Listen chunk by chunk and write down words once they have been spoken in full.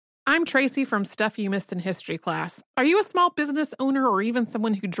I'm Tracy from Stuff You Missed in History class. Are you a small business owner or even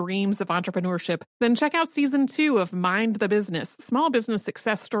someone who dreams of entrepreneurship? Then check out Season 2 of Mind the Business, small business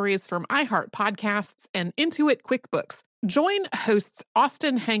success stories from iHeart Podcasts and Intuit QuickBooks. Join hosts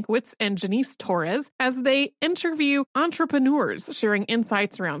Austin Hankwitz and Janice Torres as they interview entrepreneurs sharing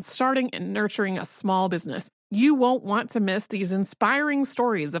insights around starting and nurturing a small business. You won't want to miss these inspiring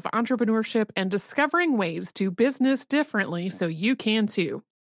stories of entrepreneurship and discovering ways to business differently so you can too.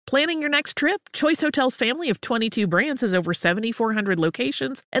 Planning your next trip? Choice Hotels' family of 22 brands has over 7,400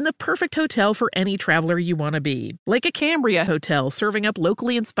 locations and the perfect hotel for any traveler you want to be. Like a Cambria Hotel, serving up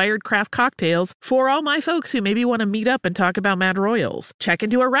locally inspired craft cocktails for all my folks who maybe want to meet up and talk about Mad Royals. Check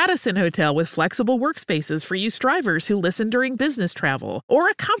into a Radisson Hotel with flexible workspaces for you strivers who listen during business travel. Or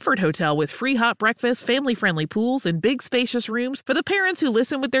a Comfort Hotel with free hot breakfast, family-friendly pools, and big spacious rooms for the parents who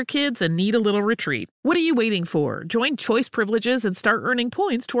listen with their kids and need a little retreat. What are you waiting for? Join Choice Privileges and start earning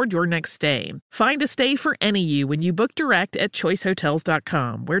points toward your next stay. Find a stay for any you when you book direct at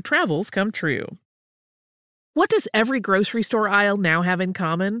choicehotels.com, where travels come true. What does every grocery store aisle now have in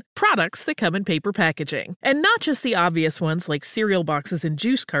common? Products that come in paper packaging. And not just the obvious ones like cereal boxes and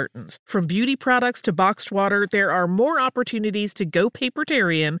juice cartons. From beauty products to boxed water, there are more opportunities to go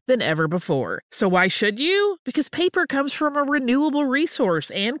papertarian than ever before. So why should you? Because paper comes from a renewable resource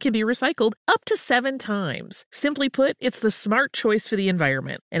and can be recycled up to 7 times. Simply put, it's the smart choice for the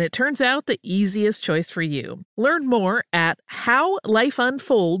environment. And it turns out the easiest choice for you. Learn more at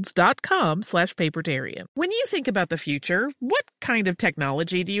howlifeunfolds.com/papertarian. When you think about the future, what kind of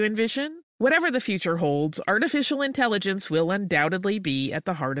technology do you envision? Whatever the future holds, artificial intelligence will undoubtedly be at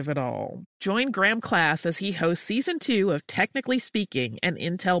the heart of it all. Join Graham Class as he hosts Season 2 of Technically Speaking, an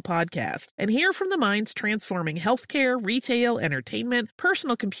Intel podcast, and hear from the minds transforming healthcare, retail, entertainment,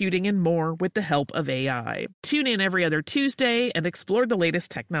 personal computing, and more with the help of AI. Tune in every other Tuesday and explore the latest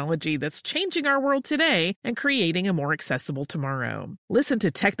technology that's changing our world today and creating a more accessible tomorrow. Listen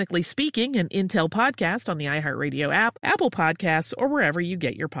to Technically Speaking, an Intel podcast on the iHeartRadio app, Apple Podcasts, or wherever you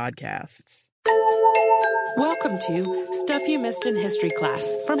get your podcasts. Welcome to Stuff You Missed in History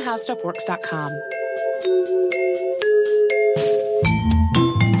class from HowStuffWorks.com.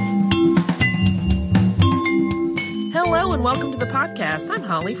 Hello and welcome to the podcast. I'm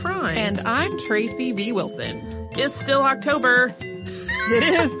Holly Fry. And I'm Tracy V. Wilson. It's still October. It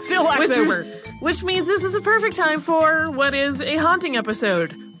is still October. Which means this is a perfect time for what is a haunting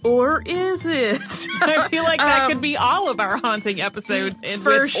episode. Or is it? I feel like that could be all of our haunting episodes.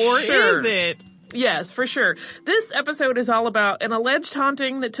 Or sure. Is it? Yes, for sure. This episode is all about an alleged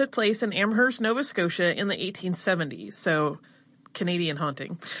haunting that took place in Amherst, Nova Scotia in the 1870s. So, Canadian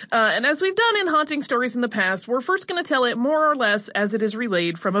haunting. And as we've done in haunting stories in the past, we're first going to tell it more or less as it is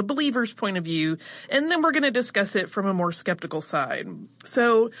relayed from a believer's point of view, and then we're going to discuss it from a more skeptical side.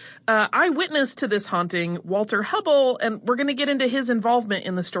 So, eyewitness to this haunting, Walter Hubble, and we're going to get into his involvement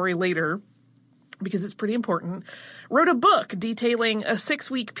in the story later, because it's pretty important, wrote a book detailing a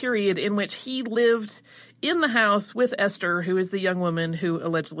 6-week period in which he lived in the house with Esther, who is the young woman who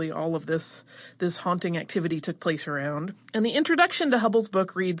allegedly all of this haunting activity took place around. And the introduction to Hubble's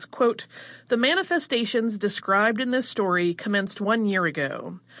book reads, quote, "The manifestations described in this story commenced 1 year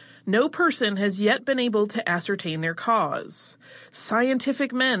ago. No person has yet been able to ascertain their cause.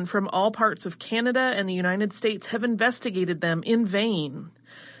 Scientific men from all parts of Canada and the United States have investigated them in vain.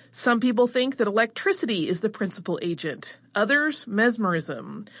 Some people think that electricity is the principal agent, others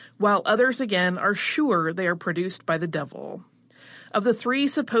mesmerism, while others again are sure they are produced by the devil. Of the 3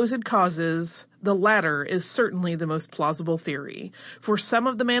 supposed causes, the latter is certainly the most plausible theory, for some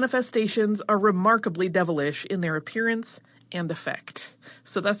of the manifestations are remarkably devilish in their appearance and effect."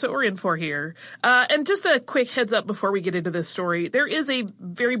 So that's what we're in for here. And just a quick heads up before we get into this story. There is a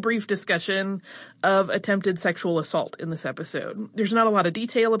very brief discussion of attempted sexual assault in this episode. There's not a lot of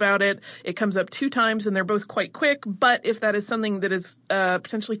detail about it. It comes up 2 times and they're both quite quick, but if that is something that is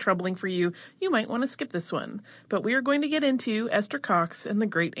potentially troubling for you, you might want to skip this one. But we are going to get into Esther Cox and the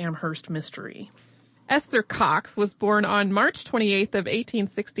Great Amherst Mystery. Esther Cox was born on March 28th of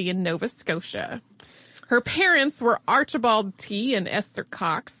 1860 in Nova Scotia. Her parents were Archibald T. and Esther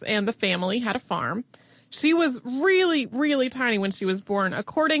Cox, and the family had a farm. She was really, really tiny when she was born.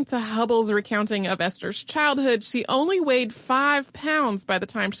 According to Hubble's recounting of Esther's childhood, she only weighed 5 pounds by the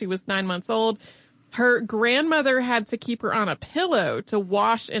time she was 9 months old. Her grandmother had to keep her on a pillow to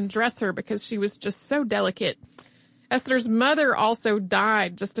wash and dress her because she was just so delicate. Esther's mother also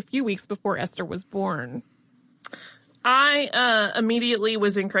died just a few weeks before Esther was born. I immediately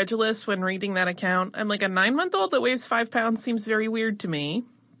was incredulous when reading that account. I'm like, a 9-month-old that weighs 5 pounds seems very weird to me.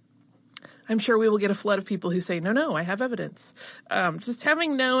 I'm sure we will get a flood of people who say, no, I have evidence. Just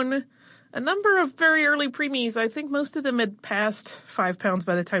having known a number of very early preemies, I think most of them had passed 5 pounds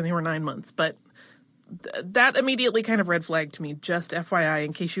by the time they were 9 months, but that immediately kind of red flagged to me, just FYI,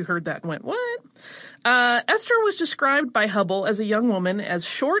 in case you heard that and went, what? Esther was described by Hubble as a young woman as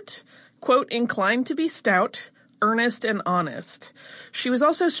short, quote, inclined to be stout, earnest, and honest. She was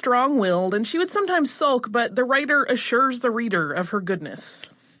also strong-willed, and she would sometimes sulk, but the writer assures the reader of her goodness.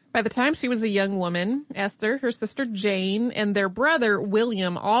 By the time she was a young woman, Esther, her sister Jane, and their brother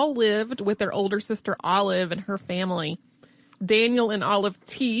William all lived with their older sister Olive and her family. Daniel and Olive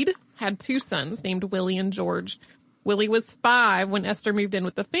Teed had 2 sons named Willie and George. Willie was 5 when Esther moved in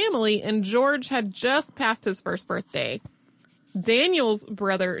with the family, and George had just passed his first birthday. Daniel's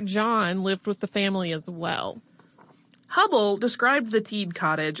brother John lived with the family as well. Hubble described the Teed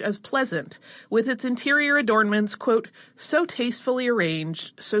cottage as pleasant, with its interior adornments, quote, so tastefully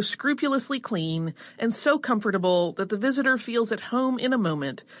arranged, so scrupulously clean, and so comfortable that the visitor feels at home in a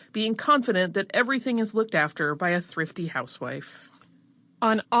moment, being confident that everything is looked after by a thrifty housewife.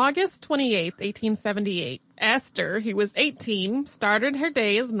 On August 28, 1878, Esther, who was 18, started her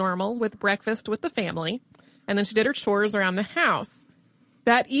day as normal with breakfast with the family, and then she did her chores around the house.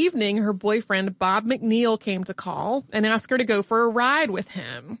 That evening, her boyfriend, Bob McNeil, came to call and asked her to go for a ride with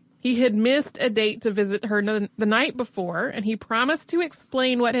him. He had missed a date to visit her the night before, and he promised to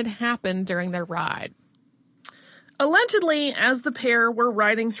explain what had happened during their ride. Allegedly, as the pair were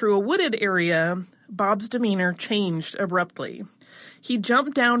riding through a wooded area, Bob's demeanor changed abruptly. He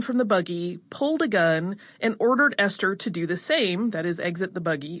jumped down from the buggy, pulled a gun, and ordered Esther to do the same, that is, exit the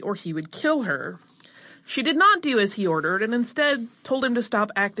buggy, or he would kill her. She did not do as he ordered and instead told him to stop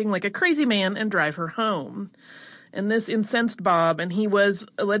acting like a crazy man and drive her home. And this incensed Bob, and he was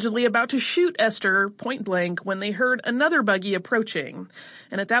allegedly about to shoot Esther point blank when they heard another buggy approaching.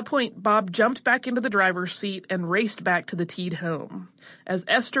 And at that point, Bob jumped back into the driver's seat and raced back to the Teed home. As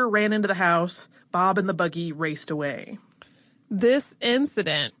Esther ran into the house, Bob and the buggy raced away. This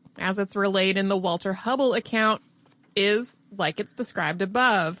incident, as it's relayed in the Walter Hubble account, is like it's described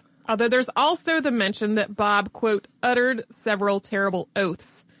above. Although there's also the mention that Bob, quote, uttered several terrible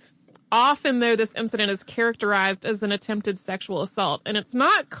oaths. Often, though, this incident is characterized as an attempted sexual assault, and it's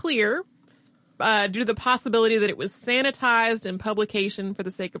not clear due to the possibility that it was sanitized in publication for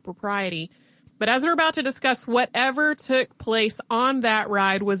the sake of propriety. But as we're about to discuss, whatever took place on that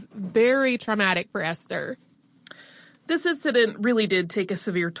ride was very traumatic for Esther. This incident really did take a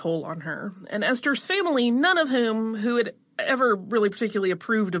severe toll on her, and Esther's family, none of whom who had ever really particularly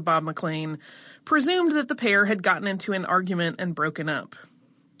approved of Bob McLean, presumed that the pair had gotten into an argument and broken up.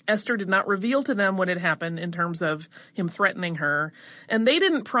 Esther did not reveal to them what had happened in terms of him threatening her, and they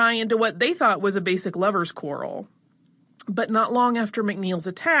didn't pry into what they thought was a basic lover's quarrel. But not long after McNeil's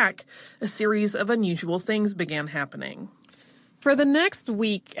attack, a series of unusual things began happening. For the next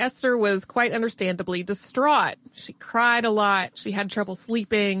week, Esther was quite understandably distraught. She cried a lot. She had trouble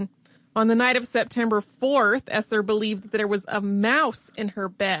sleeping. On the night of September 4th, Esther believed that there was a mouse in her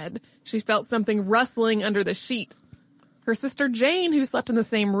bed. She felt something rustling under the sheet. Her sister Jane, who slept in the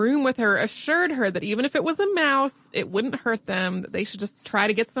same room with her, assured her that even if it was a mouse, it wouldn't hurt them, that they should just try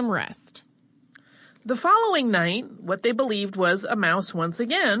to get some rest. The following night, what they believed was a mouse once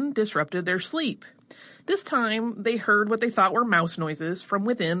again disrupted their sleep. This time, they heard what they thought were mouse noises from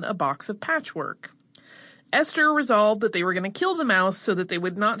within a box of patchwork. Esther resolved that they were going to kill the mouse so that they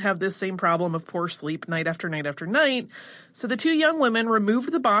would not have this same problem of poor sleep night after night after night. So the 2 young women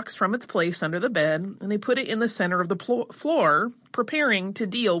removed the box from its place under the bed, and they put it in the center of the floor, preparing to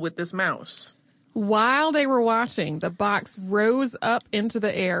deal with this mouse. While they were watching, the box rose up into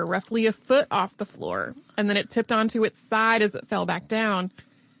the air, roughly a foot off the floor, and then it tipped onto its side as it fell back down.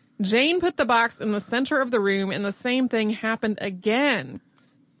 Jane put the box in the center of the room, and the same thing happened again.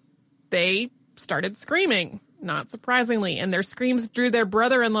 They started screaming, not surprisingly, and their screams drew their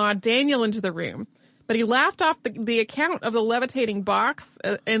brother-in-law, Daniel, into the room. But he laughed off the account of the levitating box,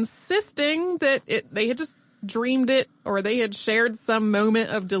 insisting that they had just dreamed it or they had shared some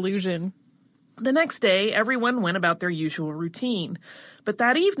moment of delusion. The next day, everyone went about their usual routine. But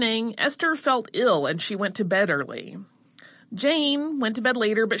that evening, Esther felt ill and she went to bed early. Jane went to bed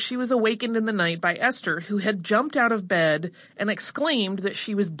later, but she was awakened in the night by Esther, who had jumped out of bed and exclaimed that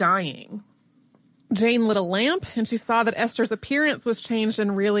she was dying. Jane lit a lamp, and she saw that Esther's appearance was changed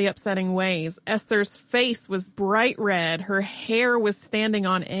in really upsetting ways. Esther's face was bright red, her hair was standing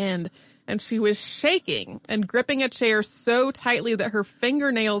on end, and she was shaking and gripping a chair so tightly that her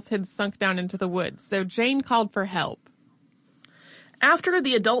fingernails had sunk down into the wood. So Jane called for help. After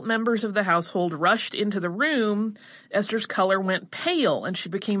the adult members of the household rushed into the room, Esther's color went pale and she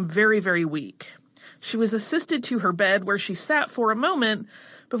became very, very weak. She was assisted to her bed where she sat for a moment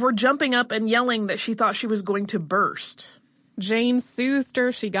before jumping up and yelling that she thought she was going to burst. Jane soothed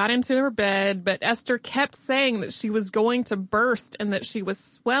her. She got into her bed, but Esther kept saying that she was going to burst and that she was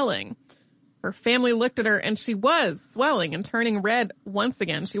swelling. Her family looked at her and she was swelling and turning red once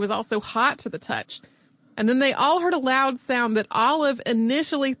again. She was also hot to the touch. And then they all heard a loud sound that Olive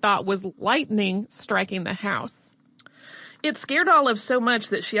initially thought was lightning striking the house. It scared Olive so much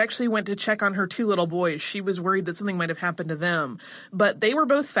that she actually went to check on her two little boys. She was worried that something might have happened to them. But they were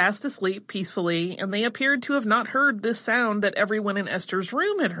both fast asleep peacefully, and they appeared to have not heard this sound that everyone in Esther's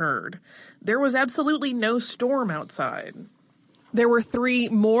room had heard. There was absolutely no storm outside. There were 3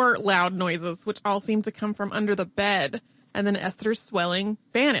 more loud noises, which all seemed to come from under the bed. And then Esther's swelling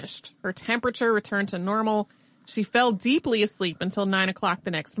vanished. Her temperature returned to normal. She fell deeply asleep until 9 o'clock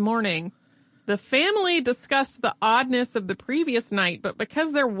the next morning. The family discussed the oddness of the previous night, but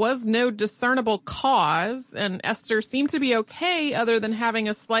because there was no discernible cause, and Esther seemed to be okay other than having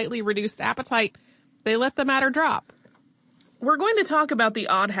a slightly reduced appetite, they let the matter drop. We're going to talk about the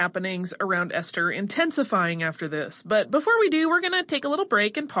odd happenings around Esther intensifying after this, but before we do, we're going to take a little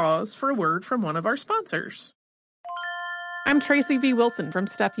break and pause for a word from one of our sponsors. I'm Tracy V. Wilson from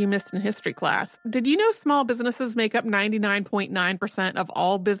Stuff You Missed in History Class. Did you know small businesses make up 99.9% of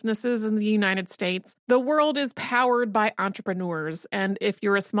all businesses in the United States? The world is powered by entrepreneurs, and if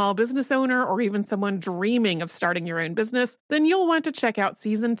you're a small business owner or even someone dreaming of starting your own business, then you'll want to check out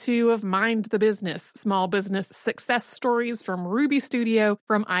Season 2 of Mind the Business, Small Business Success Stories from Ruby Studio,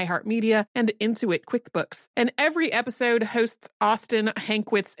 from iHeartMedia, and Intuit QuickBooks. And every episode, hosts Austin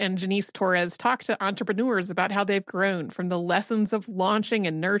Hankwitz and Janice Torres talk to entrepreneurs about how they've grown from the lessons of launching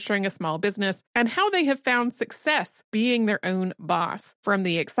and nurturing a small business and how they have found success being their own boss. From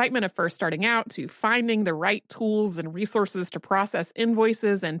the excitement of first starting out to finding the right tools and resources to process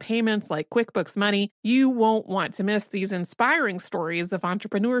invoices and payments like QuickBooks Money, you won't want to miss these inspiring stories of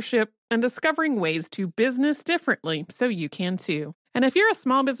entrepreneurship and discovering ways to business differently so you can too. And if you're a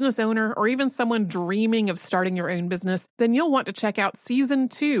small business owner or even someone dreaming of starting your own business, then you'll want to check out Season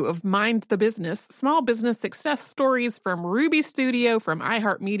 2 of Mind the Business, Small Business Success Stories from Ruby Studio, from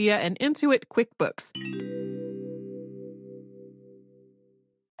iHeartMedia, and Intuit QuickBooks.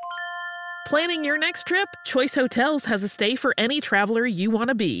 Planning your next trip? Choice Hotels has a stay for any traveler you want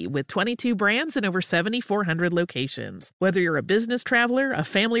to be, with 22 brands and over 7,400 locations. Whether you're a business traveler, a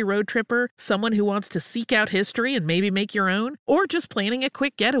family road tripper, someone who wants to seek out history and maybe make your own, or just planning a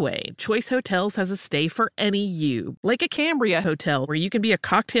quick getaway, Choice Hotels has a stay for any you. Like a Cambria Hotel, where you can be a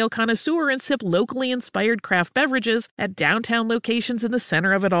cocktail connoisseur and sip locally inspired craft beverages at downtown locations in the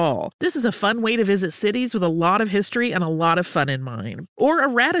center of it all. This is a fun way to visit cities with a lot of history and a lot of fun in mind. Or a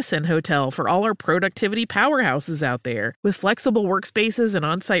Radisson Hotel for all our productivity powerhouses out there. With flexible workspaces and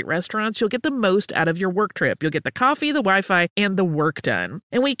on-site restaurants, you'll get the most out of your work trip. You'll get the coffee, the Wi-Fi, and the work done.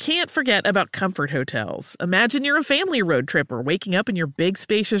 And we can't forget about Comfort Hotels. Imagine you're a family road tripper, waking up in your big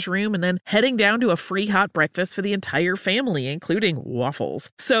spacious room and then heading down to a free hot breakfast for the entire family, including waffles.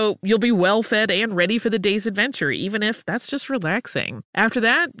 So you'll be well fed and ready for the day's adventure, even if that's just relaxing. After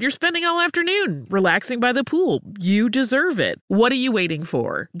that, you're spending all afternoon relaxing by the pool. You deserve it. What are you waiting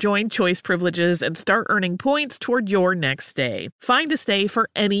for? Join Choice Privileges and start earning points toward your next stay. Find a stay for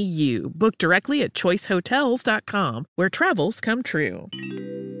any you. Book directly at choicehotels.com, where travels come true.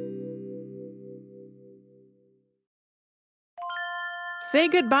 Say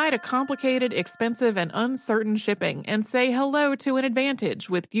goodbye to complicated, expensive, and uncertain shipping, and say hello to an advantage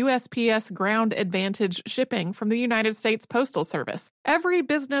with USPS Ground Advantage shipping from the United States Postal Service. Every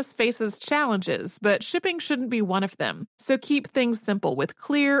business faces challenges, but shipping shouldn't be one of them. So keep things simple with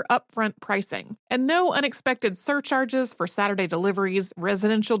clear, upfront pricing, and no unexpected surcharges for Saturday deliveries,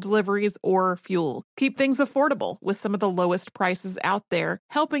 residential deliveries, or fuel. Keep things affordable with some of the lowest prices out there,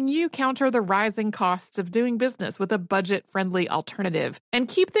 helping you counter the rising costs of doing business with a budget-friendly alternative. And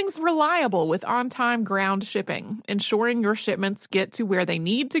keep things reliable with on-time ground shipping, ensuring your shipments get to where they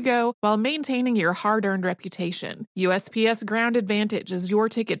need to go while maintaining your hard-earned reputation. USPS Ground Advantage is your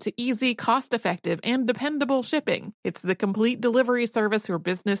ticket to easy, cost-effective, and dependable shipping. It's the complete delivery service your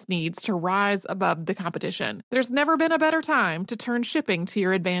business needs to rise above the competition. There's never been a better time to turn shipping to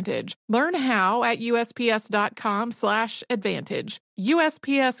your advantage. Learn how at USPS.com/advantage.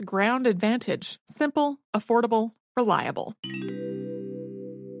 USPS Ground Advantage. Simple, affordable, reliable.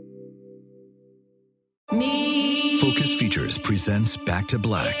 Focus Features presents Back to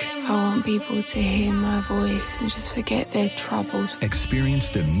Black. I want people to hear my voice and just forget their troubles. Experience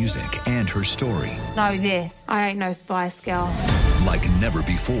the music and her story. Know this, I ain't no Spice Girl. like never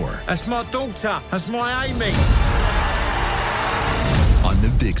before. That's my daughter. That's my Amy. On the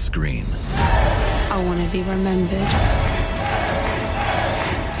big screen. I want to be remembered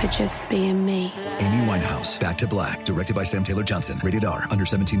for just being me. Amy Winehouse, Back to Black, directed by Sam Taylor Johnson. Rated R, under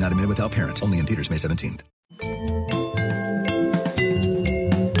 17, not a minute without parent. Only in theaters May 17th.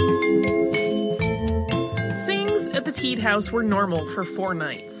 Things at the Teed house were normal for 4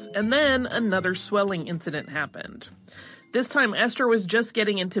 nights, and then another swelling incident happened. This time, Esther was just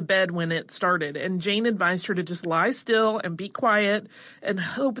getting into bed when it started, and Jane advised her to just lie still and be quiet and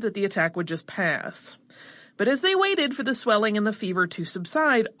hope that the attack would just pass. But as they waited for the swelling and the fever to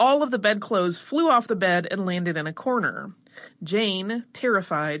subside, all of the bedclothes flew off the bed and landed in a corner. Jane,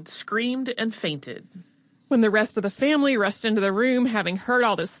 terrified, screamed and fainted. When the rest of the family rushed into the room, having heard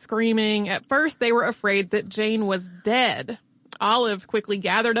all this screaming, at first they were afraid that Jane was dead. Olive quickly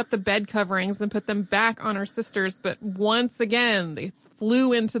gathered up the bed coverings and put them back on her sisters, but once again, they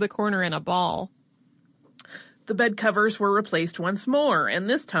flew into the corner in a ball. The bed covers were replaced once more, and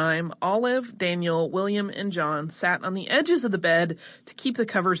this time, Olive, Daniel, William, and John sat on the edges of the bed to keep the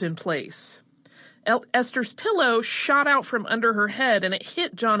covers in place. Esther's pillow shot out from under her head, and it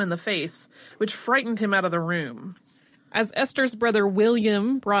hit John in the face, which frightened him out of the room. As Esther's brother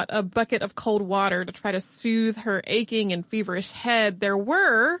William brought a bucket of cold water to try to soothe her aching and feverish head, there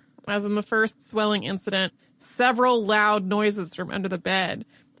were, as in the first swelling incident, several loud noises from under the bed,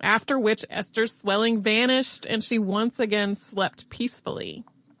 after which Esther's swelling vanished and she once again slept peacefully.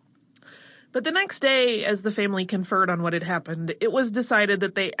 But the next day, as the family conferred on what had happened, it was decided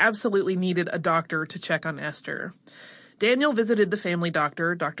that they absolutely needed a doctor to check on Esther. Daniel visited the family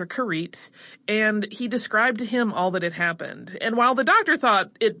doctor, Dr. Karit, and he described to him all that had happened. And while the doctor thought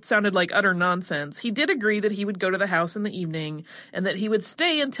it sounded like utter nonsense, he did agree that he would go to the house in the evening and that he would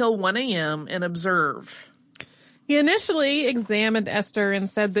stay until 1 a.m. and observe. He initially examined Esther and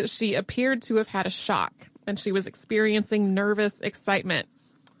said that she appeared to have had a shock and she was experiencing nervous excitement.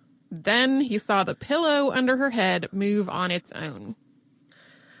 Then he saw the pillow under her head move on its own.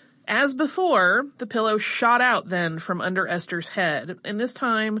 As before, the pillow shot out then from under Esther's head, and this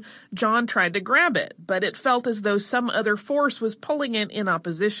time John tried to grab it, but it felt as though some other force was pulling it in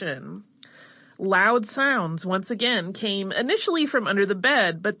opposition. Loud sounds once again came initially from under the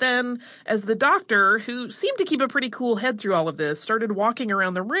bed, but then as the doctor, who seemed to keep a pretty cool head through all of this, started walking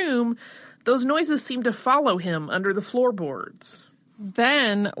around the room, those noises seemed to follow him under the floorboards.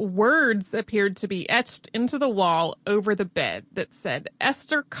 Then words appeared to be etched into the wall over the bed that said,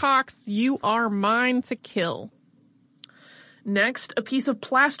 "Esther Cox, you are mine to kill." Next, a piece of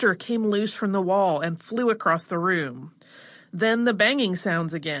plaster came loose from the wall and flew across the room. Then the banging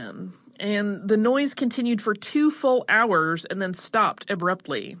sounds again, and the noise continued for 2 full hours and then stopped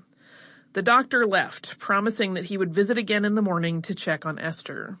abruptly. The doctor left, promising that he would visit again in the morning to check on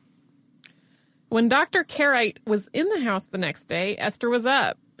Esther. When Dr. Carite was in the house the next day, Esther was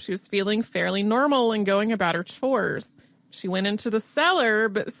up. She was feeling fairly normal and going about her chores. She went into the cellar,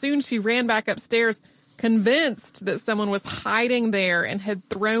 but soon she ran back upstairs, convinced that someone was hiding there and had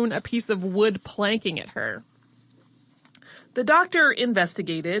thrown a piece of wood planking at her. The doctor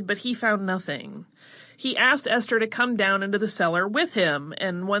investigated, but he found nothing. He asked Esther to come down into the cellar with him,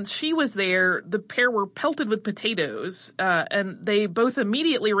 and once she was there, the pair were pelted with potatoes, and they both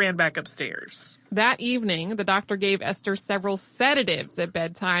immediately ran back upstairs. That evening, the doctor gave Esther several sedatives at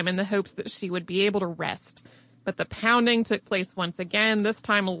bedtime in the hopes that she would be able to rest. But the pounding took place once again, this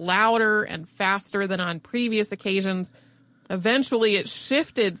time louder and faster than on previous occasions. Eventually, it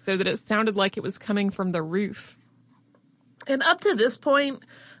shifted so that it sounded like it was coming from the roof. And up to this point,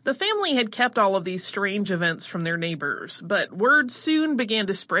 the family had kept all of these strange events from their neighbors, but word soon began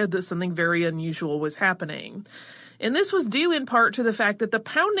to spread that something very unusual was happening. And this was due in part to the fact that the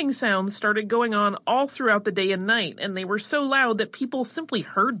pounding sounds started going on all throughout the day and night, and they were so loud that people simply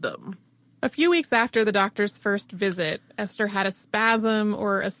heard them. A few weeks after the doctor's first visit, Esther had a spasm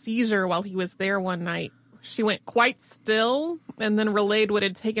or a seizure while he was there one night. She went quite still and then relayed what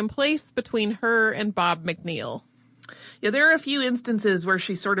had taken place between her and Bob McNeil. Yeah, there are a few instances where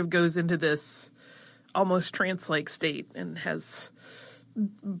she sort of goes into this almost trance-like state and has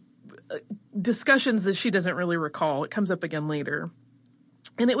discussions that she doesn't really recall. It comes up again later.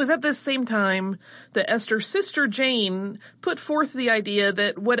 And it was at this same time that Esther's sister Jane put forth the idea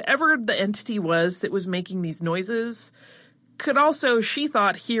that whatever the entity was that was making these noises could also, she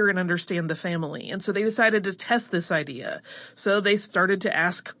thought, hear and understand the family. And so they decided to test this idea. So they started to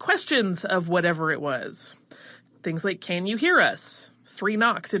ask questions of whatever it was. Things like, "Can you hear us?" 3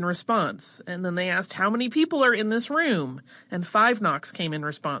 knocks in response. And then they asked, "How many people are in this room?" And 5 knocks came in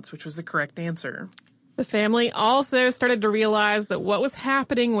response, which was the correct answer. The family also started to realize that what was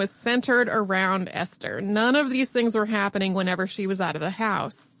happening was centered around Esther. None of these things were happening whenever she was out of the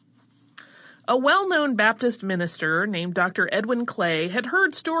house. A well-known Baptist minister named Dr. Edwin Clay had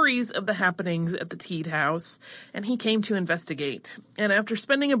heard stories of the happenings at the Teed house, and he came to investigate. And after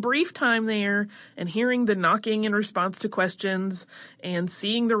spending a brief time there and hearing the knocking in response to questions and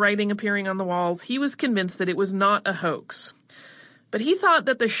seeing the writing appearing on the walls, he was convinced that it was not a hoax. But he thought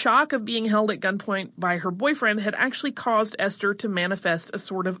that the shock of being held at gunpoint by her boyfriend had actually caused Esther to manifest a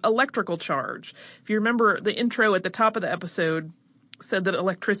sort of electrical charge. If you remember, the intro at the top of the episode said that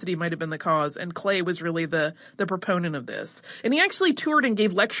electricity might have been the cause, and Clay was really the proponent of this. And he actually toured and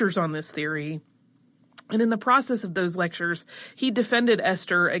gave lectures on this theory. And in the process of those lectures, he defended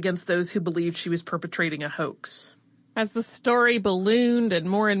Esther against those who believed she was perpetrating a hoax. As the story ballooned and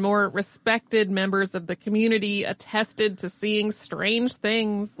more respected members of the community attested to seeing strange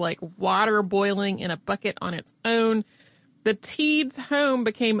things like water boiling in a bucket on its own, the Teeds' home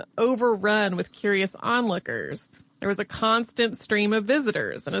became overrun with curious onlookers. There was a constant stream of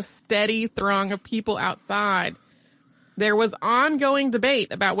visitors and a steady throng of people outside. There was ongoing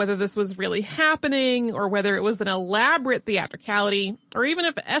debate about whether this was really happening or whether it was an elaborate theatricality or even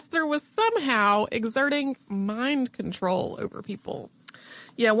if Esther was somehow exerting mind control over people.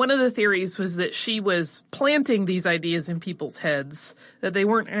 Yeah, one of the theories was that she was planting these ideas in people's heads, that they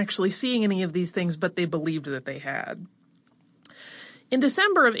weren't actually seeing any of these things, but they believed that they had. In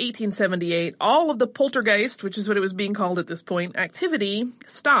December of 1878, all of the poltergeist, which is what it was being called at this point, activity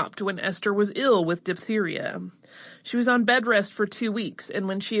stopped when Esther was ill with diphtheria. She was on bed rest for 2 weeks, and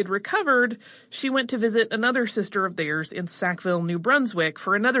when she had recovered, she went to visit another sister of theirs in Sackville, New Brunswick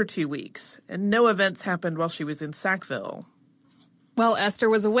for another 2 weeks, and no events happened while she was in Sackville. While Esther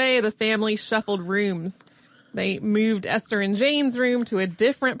was away, the family shuffled rooms. They moved Esther and Jane's room to a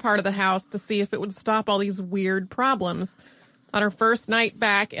different part of the house to see if it would stop all these weird problems. On her first night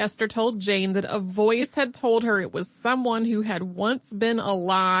back, Esther told Jane that a voice had told her it was someone who had once been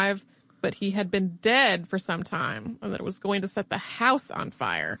alive, but he had been dead for some time, and that it was going to set the house on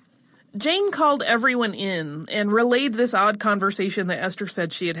fire. Jane called everyone in and relayed this odd conversation that Esther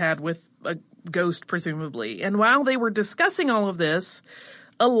said she had had with a ghost, presumably. And while they were discussing all of this,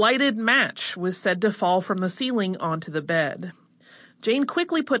 a lighted match was said to fall from the ceiling onto the bed. Jane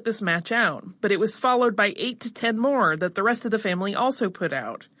quickly put this match out, but it was followed by 8 to 10 more that the rest of the family also put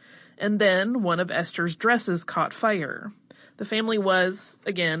out. And then one of Esther's dresses caught fire. The family was,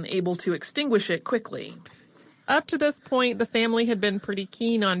 again, able to extinguish it quickly. Up to this point, the family had been pretty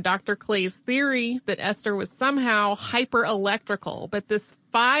keen on Dr. Clay's theory that Esther was somehow hyper-electrical, but this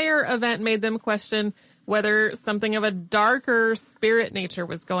fire event made them question whether something of a darker spirit nature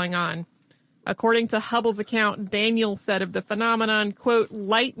was going on. According to Hubble's account, Daniel said of the phenomenon, quote,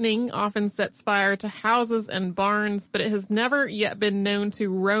 lightning often sets fire to houses and barns, but it has never yet been known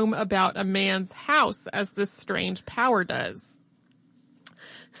to roam about a man's house as this strange power does.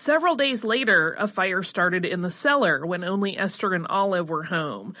 Several days later, a fire started in the cellar when only Esther and Olive were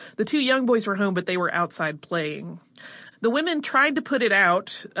home. The 2 young boys were home, but they were outside playing. The women tried to put it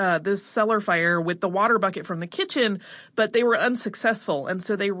out, this cellar fire, with the water bucket from the kitchen, but they were unsuccessful, and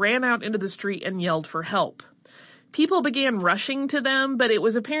so they ran out into the street and yelled for help. People began rushing to them, but it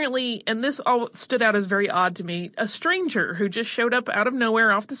was apparently, and this all stood out as very odd to me, a stranger who just showed up out of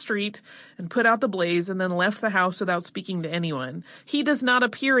nowhere off the street and put out the blaze and then left the house without speaking to anyone. He does not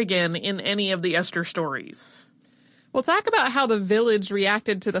appear again in any of the Esther stories. We'll talk about how the village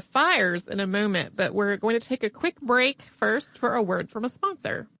reacted to the fires in a moment, but we're going to take a quick break first for a word from a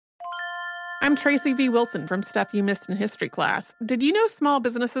sponsor. I'm Tracy V. Wilson from Stuff You Missed in History Class. Did you know small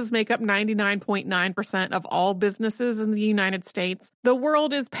businesses make up 99.9% of all businesses in the United States? The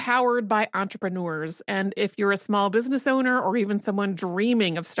world is powered by entrepreneurs, and if you're a small business owner or even someone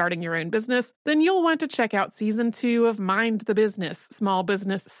dreaming of starting your own business, then you'll want to check out Season 2 of Mind the Business, Small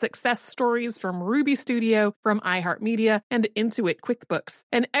Business Success Stories from Ruby Studio, from iHeartMedia, and Intuit QuickBooks.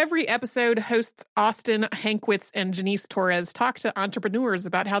 And every episode, hosts Austin Hankwitz and Janice Torres talk to entrepreneurs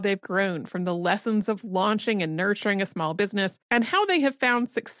about how they've grown from the lessons of launching and nurturing a small business and how they have found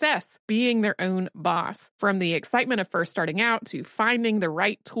success being their own boss. From the excitement of first starting out to finding the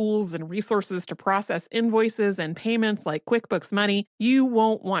right tools and resources to process invoices and payments like QuickBooks Money, you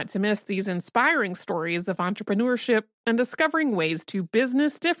won't want to miss these inspiring stories of entrepreneurship and discovering ways to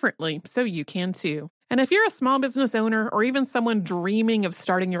business differently so you can too. And if you're a small business owner or even someone dreaming of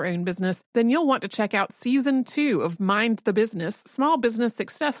starting your own business, then you'll want to check out Season 2 of Mind the Business, Small Business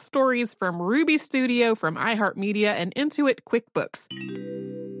Success Stories from Ruby Studio, from iHeartMedia, and Intuit QuickBooks.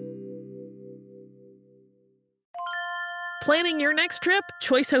 Planning your next trip?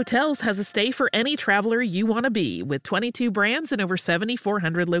 Choice Hotels has a stay for any traveler you want to be, with 22 brands and over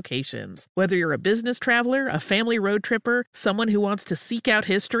 7,400 locations. Whether you're a business traveler, a family road tripper, someone who wants to seek out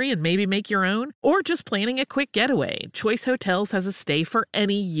history and maybe make your own, or just planning a quick getaway, Choice Hotels has a stay for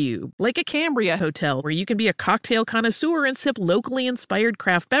any you. Like a Cambria Hotel, where you can be a cocktail connoisseur and sip locally inspired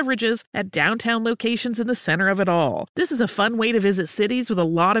craft beverages at downtown locations in the center of it all. This is a fun way to visit cities with a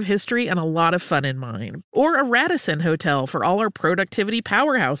lot of history and a lot of fun in mind. Or a Radisson Hotel for all our productivity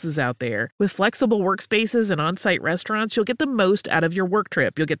powerhouses out there. With flexible workspaces and on-site restaurants, you'll get the most out of your work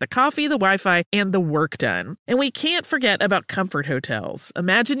trip. You'll get the coffee, the Wi-Fi, and the work done. And we can't forget about Comfort Hotels.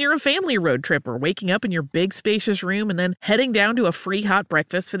 Imagine you're a family road tripper, waking up in your big spacious room and then heading down to a free hot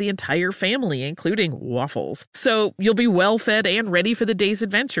breakfast for the entire family, including waffles. So you'll be well fed and ready for the day's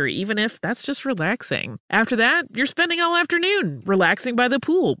adventure, even if that's just relaxing. After that, you're spending all afternoon relaxing by the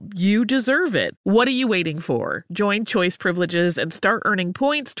pool. You deserve it. What are you waiting for? Join Choice Privileges and start earning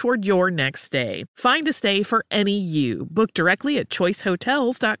points toward your next stay. Find a stay for any you. Book directly at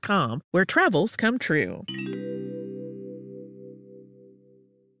choicehotels.com, where travels come true.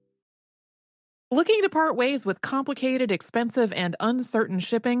 Looking to part ways with complicated, expensive, and uncertain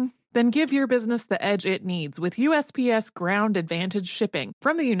shipping? Then give your business the edge it needs with USPS Ground Advantage shipping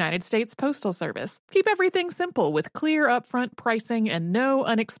from the United States Postal Service. Keep everything simple with clear upfront pricing and no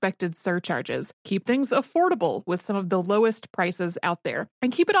unexpected surcharges. Keep things affordable with some of the lowest prices out there.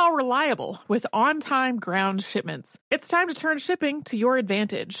 And keep it all reliable with on-time ground shipments. It's time to turn shipping to your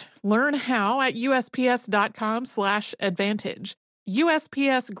advantage. Learn how at USPS.com/advantage.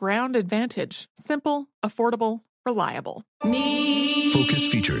 USPS Ground Advantage. Simple, affordable, reliable. Focus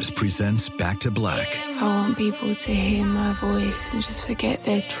Features presents Back to Black. I want people to hear my voice and just forget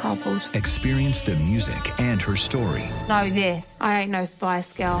their troubles. Experience the music and her story Know this, I ain't no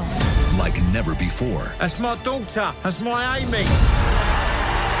Spice Girl. like never before. That's my daughter. That's my Amy.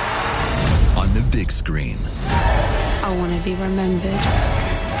 On the big screen. I want to be remembered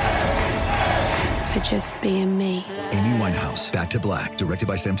for just being me. Amy Winehouse, Back to Black, directed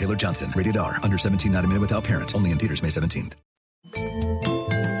by Sam Taylor Johnson. Rated R, under 17, not a minute without parent. Only in theaters May 17th.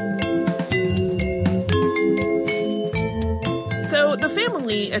 So the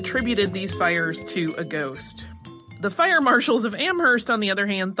family attributed these fires to a ghost. The fire marshals of Amherst, on the other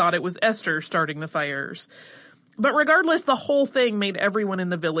hand, thought it was Esther starting the fires. But regardless, the whole thing made everyone in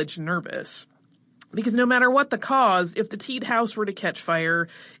the village nervous. Because no matter what the cause, if the Teed house were to catch fire,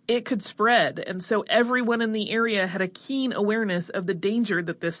 it could spread. And so everyone in the area had a keen awareness of the danger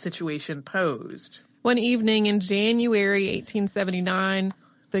that this situation posed. One evening in January 1879,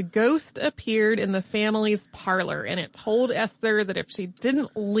 the ghost appeared in the family's parlor, and it told Esther that if she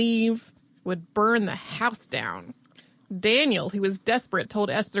didn't leave, would burn the house down. Daniel, who was desperate, told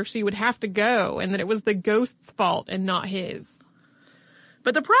Esther she would have to go and that it was the ghost's fault and not his.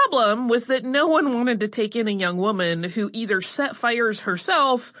 But the problem was that no one wanted to take in a young woman who either set fires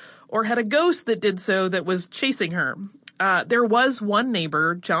herself or had a ghost that did so that was chasing her. There was one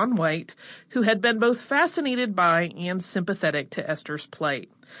neighbor, John White, who had been both fascinated by and sympathetic to Esther's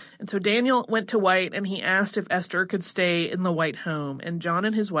plight. And so Daniel went to White and he asked if Esther could stay in the White home, and John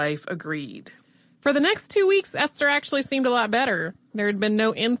and his wife agreed. For the next 2 weeks, Esther actually seemed a lot better. There had been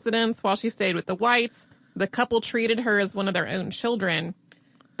no incidents while she stayed with the Whites. The couple treated her as one of their own children.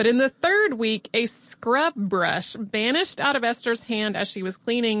 But in the third week, a scrub brush vanished out of Esther's hand as she was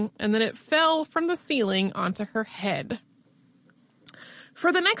cleaning, and then it fell from the ceiling onto her head.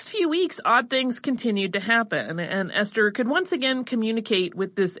 For the next few weeks, odd things continued to happen, and Esther could once again communicate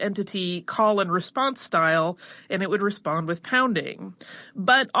with this entity call and response style, and it would respond with pounding.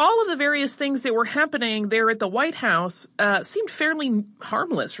 But all of the various things that were happening there at the White House seemed fairly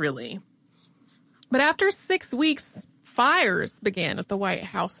harmless, really. But after 6 weeks, fires began at the White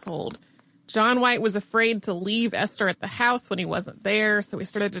household. John White was afraid to leave Esther at the house when he wasn't there, so he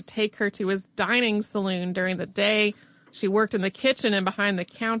started to take her to his dining saloon during the day. She worked in the kitchen and behind the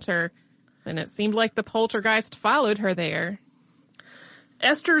counter, and it seemed like the poltergeist followed her there.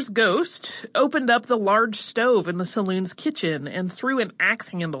 Esther's ghost opened up the large stove in the saloon's kitchen and threw an axe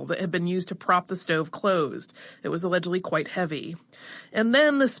handle that had been used to prop the stove closed. It was allegedly quite heavy. And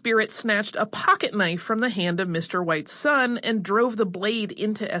then the spirit snatched a pocket knife from the hand of Mr. White's son and drove the blade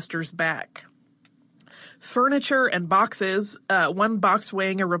into Esther's back. Furniture and boxes, one box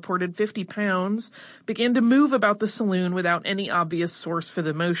weighing a reported 50 pounds, began to move about the saloon without any obvious source for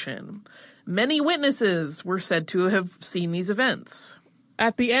the motion. Many witnesses were said to have seen these events.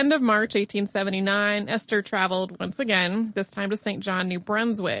 At the end of March 1879, Esther traveled once again, this time to St. John, New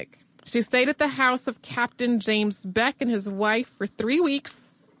Brunswick. She stayed at the house of Captain James Beck and his wife for 3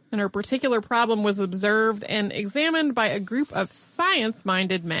 weeks. and her particular problem was observed and examined by a group of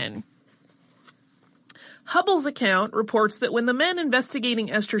science-minded men. Hubbell's account reports that when the men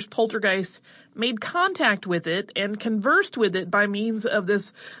investigating Esther's poltergeist made contact with it and conversed with it by means of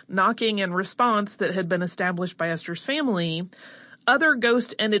this knocking and response that had been established by Esther's family, other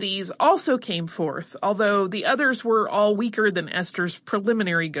ghost entities also came forth, although the others were all weaker than Esther's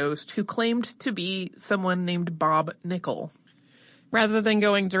preliminary ghost, who claimed to be someone named Bob Nickel. Rather than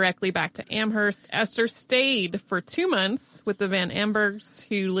going directly back to Amherst, Esther stayed for 2 months with the Van Ambergs,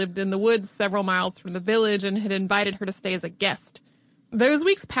 who lived in the woods several miles from the village and had invited her to stay as a guest. Those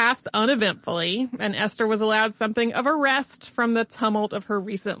weeks passed uneventfully, and Esther was allowed something of a rest from the tumult of her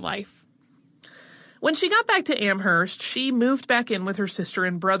recent life. When she got back to Amherst, she moved back in with her sister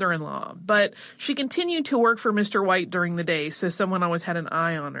and brother-in-law, but she continued to work for Mr. White during the day, so someone always had an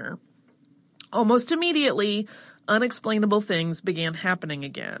eye on her. Almost immediately, unexplainable things began happening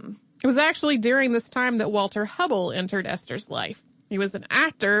again. It was actually during this time that Walter Hubbell entered Esther's life. He was an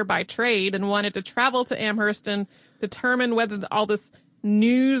actor by trade and wanted to travel to Amherst and determine whether all this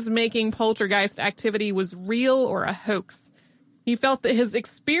news-making poltergeist activity was real or a hoax. He felt that his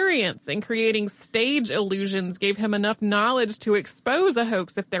experience in creating stage illusions gave him enough knowledge to expose a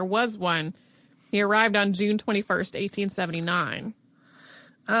hoax if there was one. He arrived on June 21st, 1879.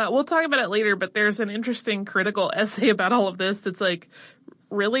 We'll talk about it later, but there's an interesting critical essay about all of this that's like,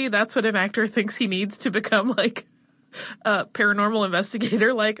 really? That's what an actor thinks he needs to become, like, a paranormal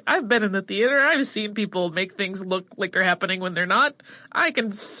investigator? Like, I've been in the theater. I've seen people make things look like they're happening when they're not. I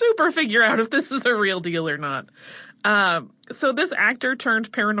can super figure out if this is a real deal or not. So this actor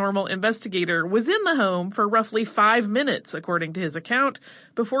turned paranormal investigator was in the home for roughly 5 minutes, according to his account,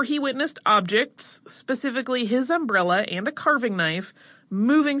 before he witnessed objects, specifically his umbrella and a carving knife,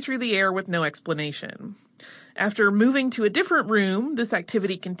 moving through the air with no explanation. After moving to a different room, this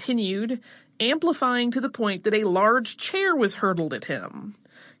activity continued, amplifying to the point that a large chair was hurled at him.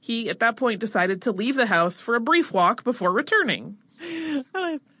 He, at that point, decided to leave the house for a brief walk before returning.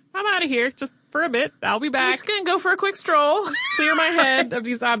 I'm out of here, just for a bit. I'll be back. I'm just gonna go for a quick stroll. Clear my head of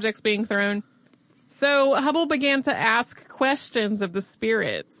these objects being thrown. So Hubbell began to ask questions of the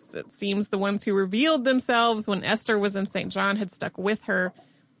spirits. It seems the ones who revealed themselves when Esther was in St. John had stuck with her.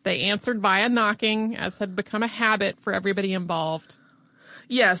 They answered via knocking, as had become a habit for everybody involved.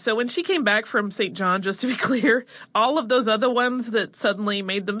 Yeah, so when she came back from St. John, just to be clear, all of those other ones that suddenly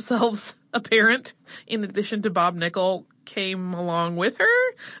made themselves apparent, in addition to Bob Nickel, came along with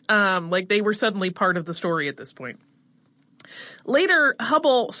her. Like they were suddenly part of the story at this point. Later,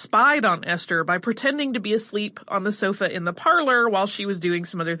 Hubbell spied on Esther by pretending to be asleep on the sofa in the parlor while she was doing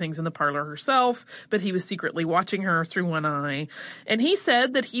some other things in the parlor herself, but he was secretly watching her through one eye. And he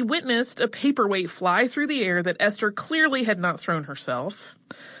said that he witnessed a paperweight fly through the air that Esther clearly had not thrown herself.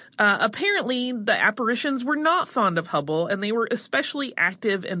 Apparently, the apparitions were not fond of Hubbell, and they were especially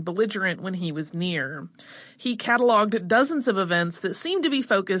active and belligerent when he was near. He cataloged dozens of events that seemed to be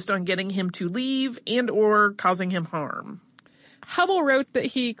focused on getting him to leave and or causing him harm. Hubbell wrote that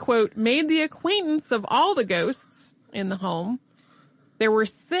he, quote, made the acquaintance of all the ghosts in the home. There were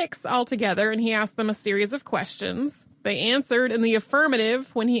 6 altogether, and he asked them a series of questions. They answered in the affirmative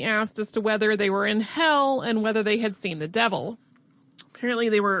when he asked as to whether they were in hell and whether they had seen the devil. Apparently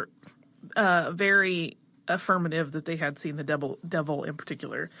they were very affirmative that they had seen the devil in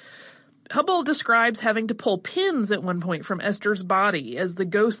particular. Hubbell describes having to pull pins at one point from Esther's body as the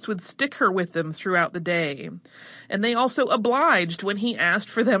ghosts would stick her with them throughout the day. And they also obliged when he asked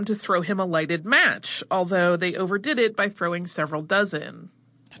for them to throw him a lighted match, although they overdid it by throwing several dozen.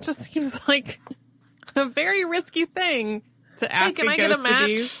 It just seems like a very risky thing to ask hey, can a I ghost get a match? to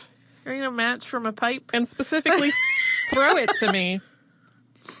do. Can I get a match from a pipe? And specifically throw it to me.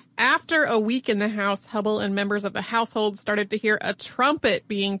 After a week in the house, Hubbell and members of the household started to hear a trumpet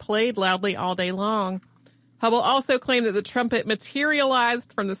being played loudly all day long. Hubbell also claimed that the trumpet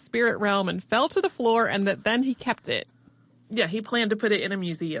materialized from the spirit realm and fell to the floor, and that then he kept it. Yeah, he planned to put it in a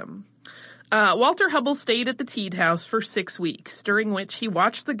museum. Walter Hubbell stayed at the Teed house for 6 weeks, during which he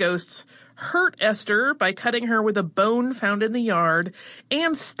watched the ghosts hurt Esther by cutting her with a bone found in the yard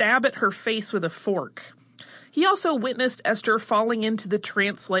and stab at her face with a fork. He also witnessed Esther falling into the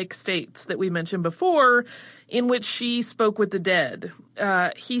trance-like states that we mentioned before, in which she spoke with the dead.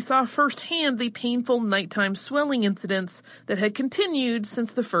 He saw firsthand the painful nighttime swelling incidents that had continued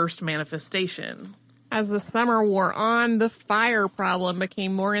since the first manifestation. As the summer wore on, the fire problem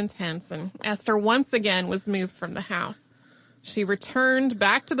became more intense, and Esther once again was moved from the house. She returned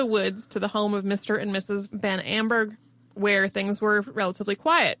back to the woods to the home of Mr. and Mrs. Van Amberg, where things were relatively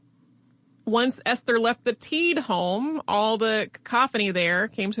quiet. Once Esther left the Teed home, all the cacophony there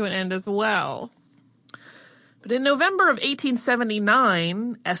came to an end as well. But in November of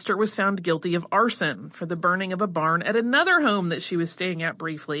 1879, Esther was found guilty of arson for the burning of a barn at another home that she was staying at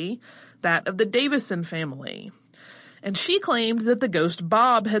briefly, that of the Davison family. And she claimed that the ghost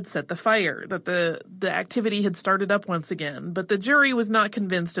Bob had set the fire, that the activity had started up once again, but the jury was not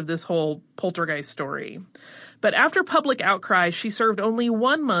convinced of this whole poltergeist story. But after public outcry, she served only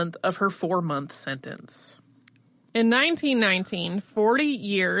 1 month of her 4-month sentence. In 1919, 40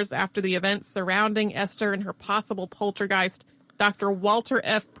 years after the events surrounding Esther and her possible poltergeist, Dr. Walter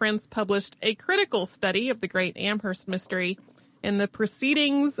F. Prince published a critical study of the Great Amherst Mystery in the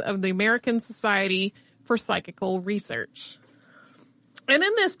Proceedings of the American Society for Psychical Research. And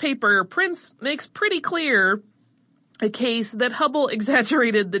in this paper, Prince makes pretty clear a case that Hubble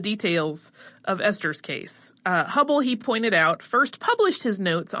exaggerated the details of Esther's case. Hubble, he pointed out, first published his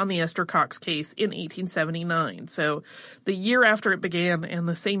notes on the Esther Cox case in 1879, so the year after it began and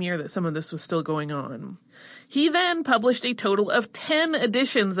the same year that some of this was still going on. He then published a total of 10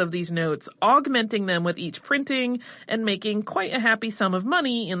 editions of these notes, augmenting them with each printing and making quite a happy sum of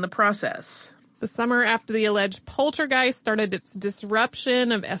money in the process. The summer after the alleged poltergeist started its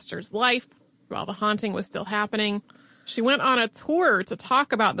disruption of Esther's life, while the haunting was still happening, she went on a tour to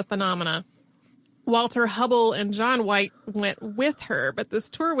talk about the phenomena. Walter Hubble and John White went with her, but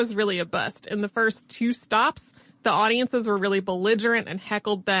this tour was really a bust. In the first 2 stops, the audiences were really belligerent and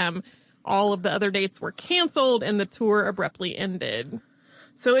heckled them. All of the other dates were canceled, and the tour abruptly ended.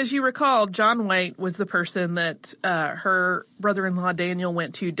 So as you recall, John White was the person that her brother-in-law Daniel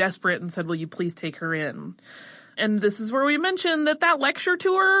went to desperate and said, will you please take her in? And this is where we mentioned that lecture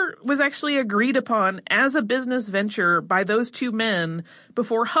tour was actually agreed upon as a business venture by those 2 men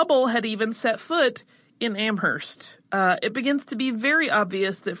before Hubble had even set foot in Amherst. It begins to be very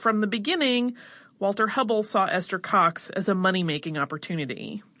obvious that from the beginning, Walter Hubble saw Esther Cox as a money-making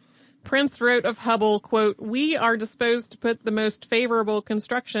opportunity. Prince wrote of Hubble, quote, "We are disposed to put the most favorable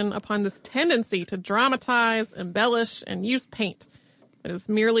construction upon this tendency to dramatize, embellish, and use paint. It is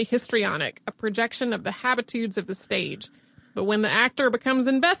merely histrionic, a projection of the habitudes of the stage. But when the actor becomes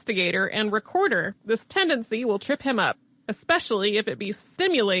investigator and recorder, this tendency will trip him up, especially if it be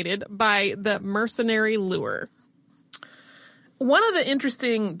stimulated by the mercenary lure." One of the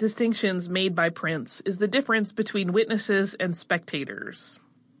interesting distinctions made by Prince is the difference between witnesses and spectators.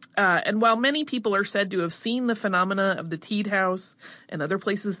 And while many people are said to have seen the phenomena of the Teed house and other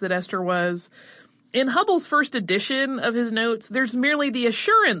places that Esther was, in Hubble's first edition of his notes, there's merely the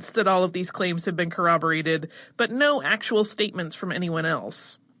assurance that all of these claims have been corroborated, but no actual statements from anyone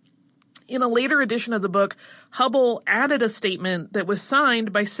else. In a later edition of the book, Hubble added a statement that was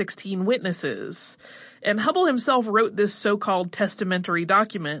signed by 16 witnesses. And Hubble himself wrote this so-called testamentary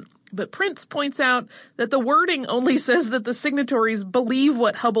document. But Prince points out that the wording only says that the signatories believe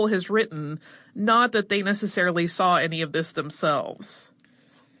what Hubble has written, not that they necessarily saw any of this themselves.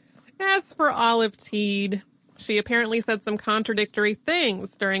 As for Olive Teed, she apparently said some contradictory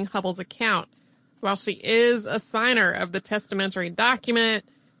things during Hubble's account. While she is a signer of the testamentary document,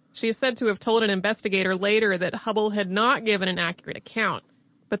 she is said to have told an investigator later that Hubble had not given an accurate account,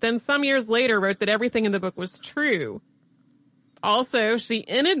 but then some years later wrote that everything in the book was true. Also, she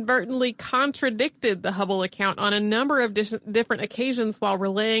inadvertently contradicted the Hubble account on a number of different occasions while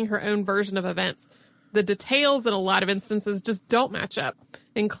relaying her own version of events. The details in a lot of instances just don't match up,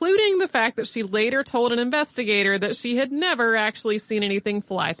 including the fact that she later told an investigator that she had never actually seen anything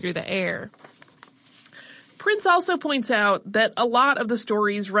fly through the air. Prince also points out that a lot of the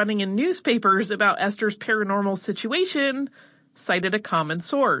stories running in newspapers about Esther's paranormal situation cited a common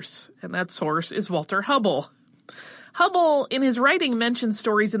source, and that source is Walter Hubble. Hubble, in his writing, mentions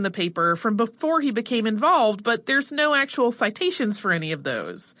stories in the paper from before he became involved, but there's no actual citations for any of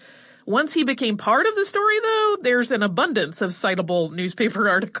those. Once he became part of the story, though, there's an abundance of citable newspaper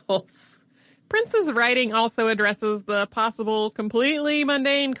articles. Prince's writing also addresses the possible completely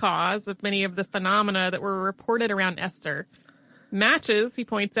mundane cause of many of the phenomena that were reported around Esther. Matches, he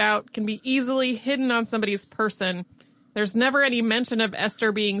points out, can be easily hidden on somebody's person. There's never any mention of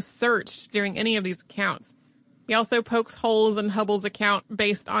Esther being searched during any of these accounts. He also pokes holes in Hubble's account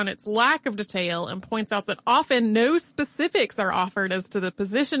based on its lack of detail and points out that often no specifics are offered as to the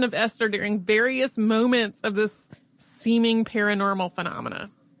position of Esther during various moments of this seeming paranormal phenomena.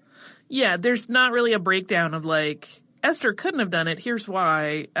 Yeah, there's not really a breakdown of like, Esther couldn't have done it, here's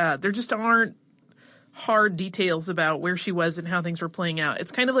why. There just aren't hard details about where she was and how things were playing out.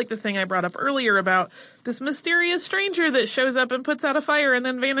 It's kind of like the thing I brought up earlier about this mysterious stranger that shows up and puts out a fire and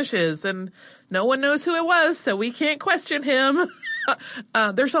then vanishes, and no one knows who it was, so we can't question him.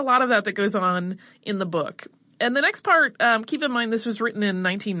 There's a lot of that goes on in the book. And the next part, keep in mind this was written in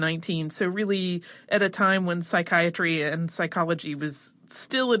 1919, so really at a time when psychiatry and psychology was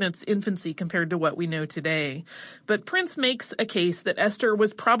still in its infancy compared to what we know today. But Prince makes a case that Esther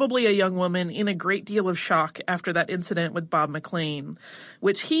was probably a young woman in a great deal of shock after that incident with Bob McLean,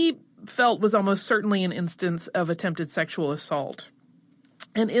 which he felt was almost certainly an instance of attempted sexual assault.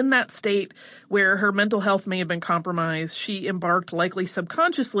 And in that state, where her mental health may have been compromised, she embarked, likely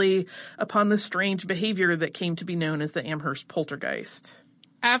subconsciously, upon the strange behavior that came to be known as the Amherst poltergeist.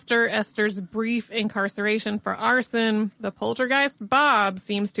 After Esther's brief incarceration for arson, the poltergeist Bob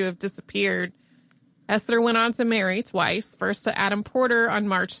seems to have disappeared. Esther went on to marry twice, first to Adam Porter on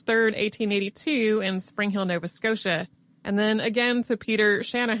March 3rd, 1882 in Spring Hill, Nova Scotia, and then again to Peter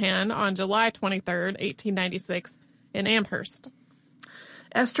Shanahan on July 23rd, 1896 in Amherst.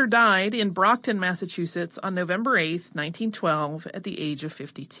 Esther died in Brockton, Massachusetts on November 8th, 1912 at the age of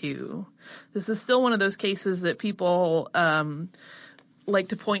 52. This is still one of those cases that people like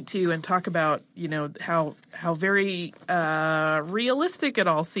to point to and talk about, you know, how very realistic it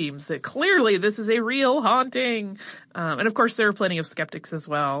all seems, that clearly this is a real haunting. And of course there are plenty of skeptics as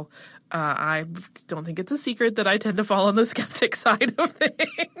well. I don't think it's a secret that I tend to fall on the skeptic side of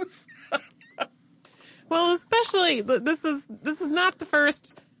things. Well, especially this is not the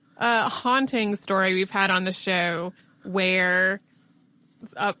first haunting story we've had on the show where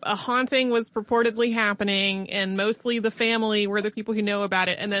a haunting was purportedly happening, and mostly the family were the people who know about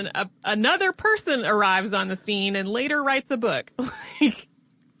it, and then another person arrives on the scene and later writes a book.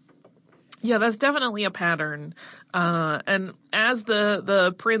 Yeah, that's definitely a pattern. And as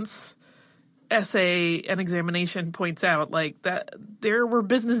the Prince essay and examination points out, like, that there were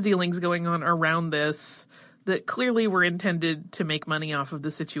business dealings going on around this that clearly were intended to make money off of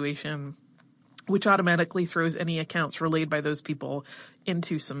the situation, which automatically throws any accounts relayed by those people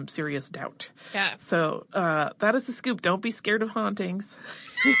into some serious doubt. Yeah. So that is the scoop. Don't be scared of hauntings.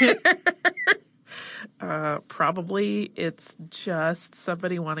 Probably it's just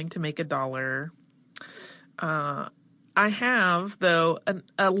somebody wanting to make a dollar. I have, though,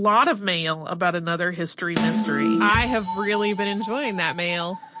 a lot of mail about another history mystery. I have really been enjoying that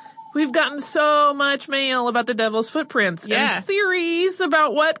mail. We've gotten so much mail about the Devil's Footprints and theories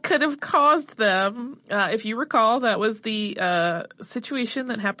about what could have caused them. If you recall, that was the situation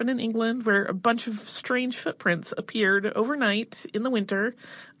that happened in England where a bunch of strange footprints appeared overnight in the winter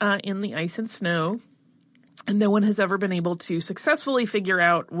in the ice and snow. And no one has ever been able to successfully figure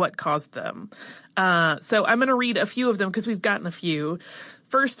out what caused them. So I'm going to read a few of them because we've gotten a few.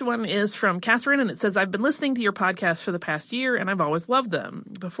 First one is from Catherine, and it says, I've been listening to your podcast for the past year, and I've always loved them.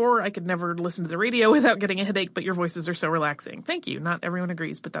 Before, I could never listen to the radio without getting a headache, but your voices are so relaxing. Thank you. Not everyone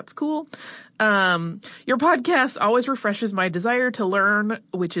agrees, but that's cool. Your podcast always refreshes my desire to learn,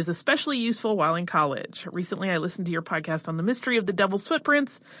 which is especially useful while in college. Recently, I listened to your podcast on the mystery of the Devil's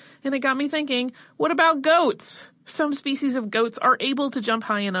Footprints, and it got me thinking, what about goats? Some species of goats are able to jump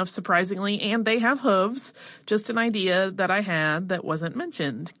high enough, surprisingly, and they have hooves. Just an idea that I had that wasn't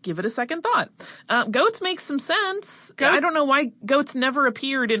mentioned. Give it a second thought. Goats make some sense. I don't know why goats never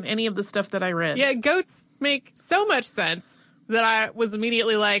appeared in any of the stuff that I read. Yeah, goats make so much sense that I was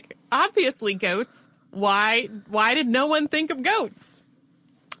immediately like, obviously goats. Why did no one think of goats?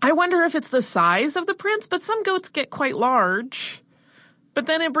 I wonder if it's the size of the prints, but some goats get quite large. But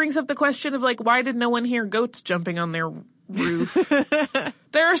then it brings up the question of, like, why did no one hear goats jumping on their roof?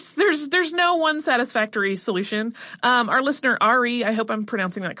 There's no one satisfactory solution. Our listener, Ari, I hope I'm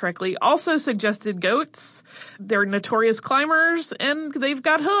pronouncing that correctly, also suggested goats. They're notorious climbers, and they've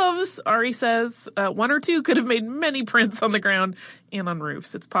got hooves. Ari says one or two could have made many prints on the ground and on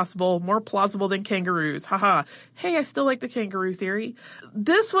roofs. It's possible, more plausible than kangaroos. Haha. Hey, I still like the kangaroo theory.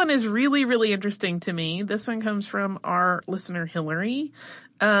 This one is really, really interesting to me. This one comes from our listener, Hillary.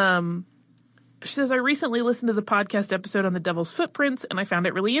 She says, I recently listened to the podcast episode on the Devil's Footprints, and I found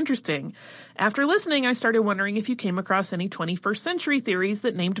it really interesting. After listening, I started wondering if you came across any 21st century theories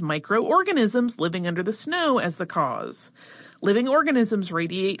that named microorganisms living under the snow as the cause. Living organisms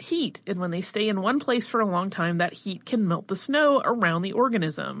radiate heat, and when they stay in one place for a long time, that heat can melt the snow around the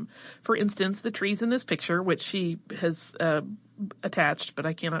organism. For instance, the trees in this picture, which she has attached, but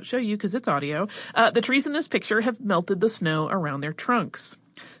I cannot show you because it's audio, the trees in this picture have melted the snow around their trunks.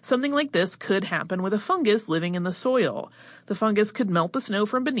 Something like this could happen with a fungus living in the soil. The fungus could melt the snow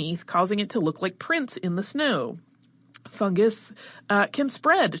from beneath, causing it to look like prints in the snow. Fungus can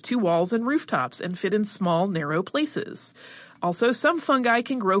spread to walls and rooftops and fit in small, narrow places. Also, some fungi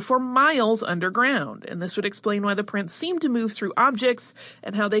can grow for miles underground, and this would explain why the prints seemed to move through objects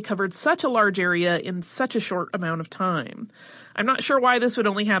and how they covered such a large area in such a short amount of time. I'm not sure why this would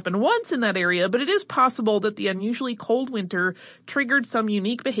only happen once in that area, but it is possible that the unusually cold winter triggered some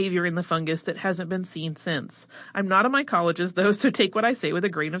unique behavior in the fungus that hasn't been seen since. I'm not a mycologist, though, so take what I say with a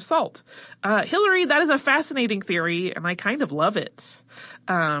grain of salt. Hillary, that is a fascinating theory, and I kind of love it.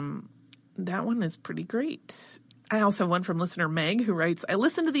 That one is pretty great. I also have one from listener Meg, who writes, I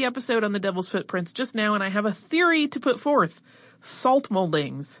listened to the episode on the Devil's Footprints just now, and I have a theory to put forth. Salt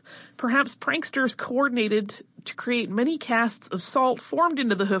moldings. Perhaps pranksters coordinated to create many casts of salt formed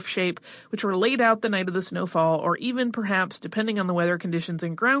into the hoof shape, which were laid out the night of the snowfall, or even perhaps, depending on the weather conditions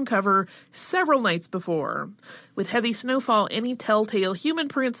and ground cover, several nights before. With heavy snowfall, any telltale human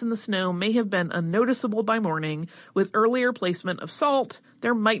prints in the snow may have been unnoticeable by morning. With earlier placement of salt,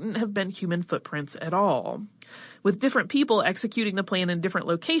 there mightn't have been human footprints at all. With different people executing the plan in different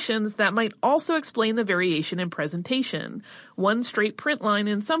locations, that might also explain the variation in presentation. One straight print line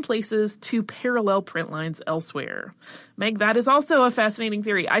in some places, two parallel print lines elsewhere. Meg, that is also a fascinating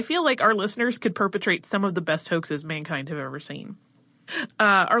theory. I feel like our listeners could perpetrate some of the best hoaxes mankind have ever seen.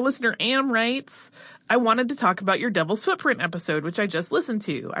 Our listener Am writes, I wanted to talk about your Devil's Footprint episode, which I just listened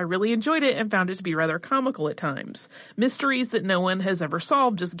to. I really enjoyed it and found it to be rather comical at times. Mysteries that no one has ever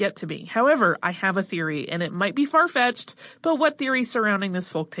solved just get to me. However, I have a theory, and it might be far-fetched, but what theory surrounding this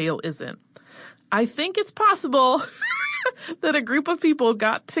folktale isn't? I think it's possible that a group of people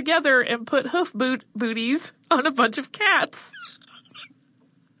got together and put hoof booties on a bunch of cats.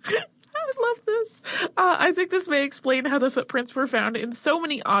 I love this. I think this may explain how the footprints were found in so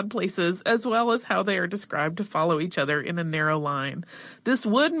many odd places, as well as how they are described to follow each other in a narrow line. This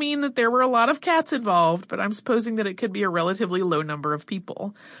would mean that there were a lot of cats involved, but I'm supposing that it could be a relatively low number of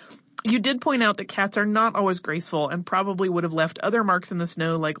people. You did point out that cats are not always graceful and probably would have left other marks in the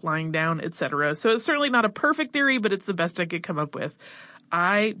snow, like lying down, etc. So it's certainly not a perfect theory, but it's the best I could come up with.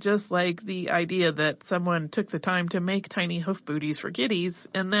 I just like the idea that someone took the time to make tiny hoof booties for kitties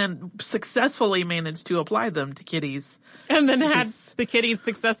and then successfully managed to apply them to kitties. And then had the kitties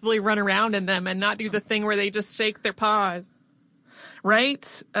successfully run around in them and not do the thing where they just shake their paws. Right?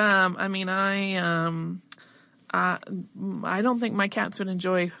 I don't think my cats would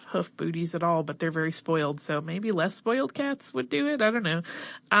enjoy hoof booties at all, but they're very spoiled, so maybe less spoiled cats would do it. I don't know.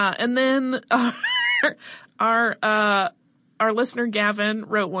 And then our listener Gavin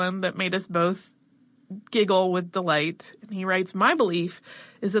wrote one that made us both giggle with delight. And he writes, my belief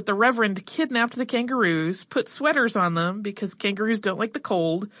is that the Reverend kidnapped the kangaroos, put sweaters on them because kangaroos don't like the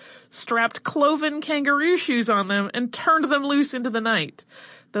cold, strapped cloven kangaroo shoes on them, and turned them loose into the night.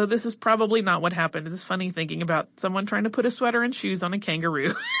 Though this is probably not what happened. It's funny thinking about someone trying to put a sweater and shoes on a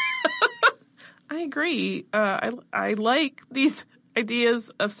kangaroo. I agree. I like these ideas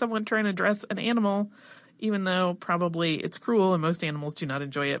of someone trying to dress an animal, even though probably it's cruel and most animals do not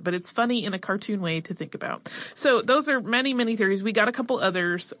enjoy it. But it's funny in a cartoon way to think about. So those are many, many theories. We got a couple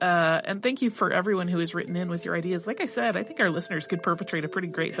others. And thank you for everyone who has written in with your ideas. Like I said, I think our listeners could perpetrate a pretty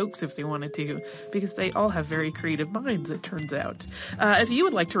great hoax if they wanted to, because they all have very creative minds, it turns out. If you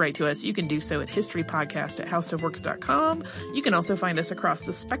would like to write to us, you can do so at historypodcast@howstuffworks.com. You can also find us across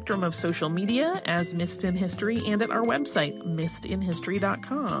the spectrum of social media as Missed in History and at our website,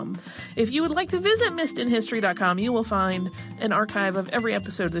 missedinhistory.com. If you would like to visit missedinhistory.com, you will find an archive of every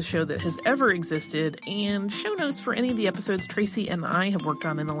episode of the show that has ever existed and show notes for any of the episodes Tracy and I have worked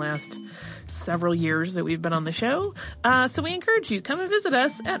on in the last several years that we've been on the show. So we encourage you, come and visit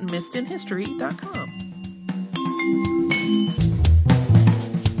us at missedinhistory.com.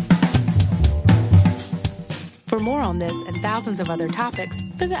 For more on this and thousands of other topics,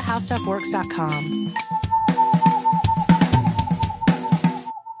 visit howstuffworks.com.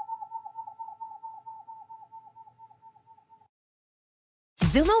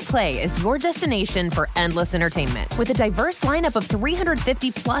 Xumo Play is your destination for endless entertainment. With a diverse lineup of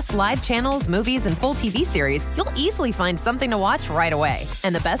 350-plus live channels, movies, and full TV series, you'll easily find something to watch right away.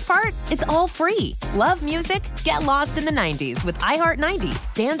 And the best part? It's all free. Love music? Get lost in the 90s with iHeart 90s,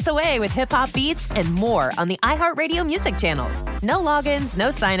 dance away with hip-hop beats, and more on the iHeartRadio music channels. No logins, no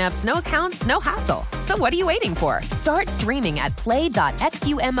signups, no accounts, no hassle. So what are you waiting for? Start streaming at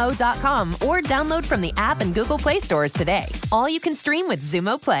play.xumo.com or download from the app and Google Play stores today. All you can stream with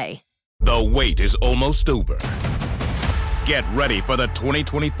Xumo Play. The wait is almost over. Get ready for the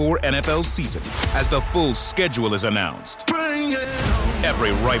 2024 NFL season as the full schedule is announced.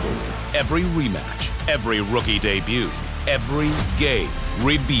 Every rivalry, every rematch, every rookie debut, every game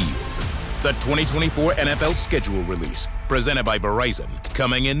revealed. The 2024 NFL schedule release, presented by Verizon,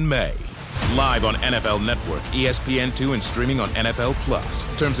 coming in May. Live on NFL Network, ESPN2, and streaming on NFL Plus.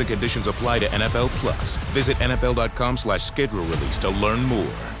 Terms and conditions apply to NFL Plus. Visit NFL.com/schedule release to learn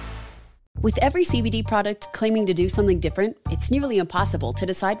more. With every CBD product claiming to do something different, it's nearly impossible to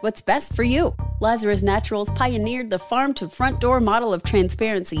decide what's best for you. Lazarus Naturals pioneered the farm-to-front-door model of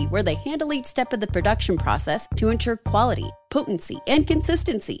transparency, where they handle each step of the production process to ensure quality, potency, and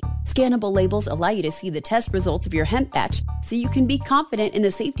consistency. Scannable labels allow you to see the test results of your hemp batch, so you can be confident in the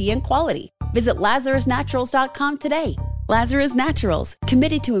safety and quality. Visit LazarusNaturals.com today. Lazarus Naturals,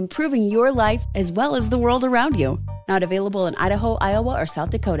 committed to improving your life as well as the world around you. Not available in Idaho, Iowa, or South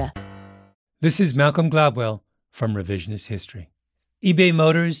Dakota. This is Malcolm Gladwell from Revisionist History. eBay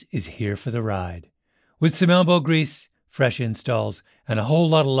Motors is here for the ride. With some elbow grease, fresh installs, and a whole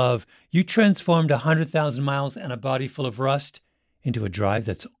lot of love, you transformed 100,000 miles and a body full of rust into a drive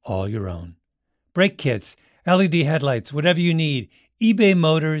that's all your own. Brake kits, LED headlights, whatever you need, eBay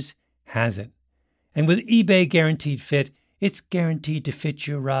Motors has it. And with eBay Guaranteed Fit, it's guaranteed to fit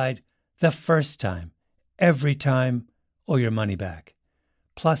your ride the first time, every time, or your money back.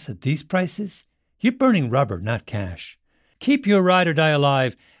 Plus, at these prices, you're burning rubber, not cash. Keep your ride or die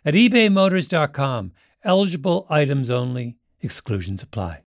alive at ebaymotors.com. Eligible items only. Exclusions apply.